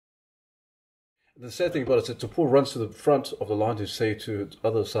The sad thing about it is that Tupua runs to the front of the line to say to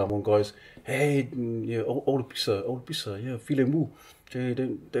other Samoan guys, "Hey, yeah, old pisa, yeah, file mu,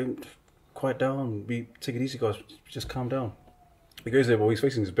 don't quiet down, take it easy, guys, just calm down." He goes there, but he's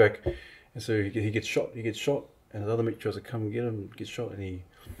facing his back, and so he gets shot. And his other mate tries to come and get him, gets shot, and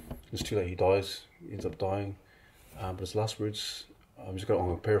it's too late. He dies. He ends up dying. But his last words, I'm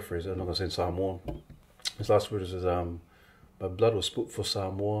going to paraphrase it. I'm not going to say in Samoan. His last words is, "My blood was spilt for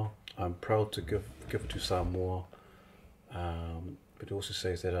Samoa. I'm proud to give to Samoa." But he also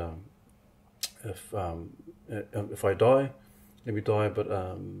says that if I die, let me die. But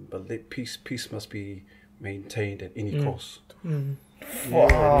let peace must be maintained at any cost.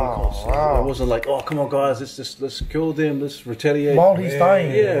 Wow. It wasn't like, "Oh, come on, guys, let's kill them, let's retaliate." While he's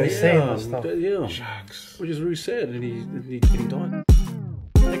dying, he's saying this stuff. Which is really sad, and he died.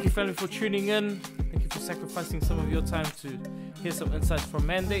 Thank you, family, for tuning in. Thank you for sacrificing some of your time to hear some insights from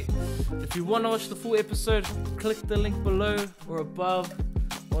Mandate. If you want to watch the full episode, click the link below or above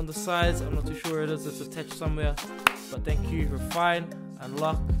or on the sides. I'm not too sure where it is. It's attached somewhere. But thank you. Refine,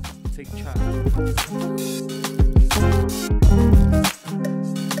 unlock, take charge.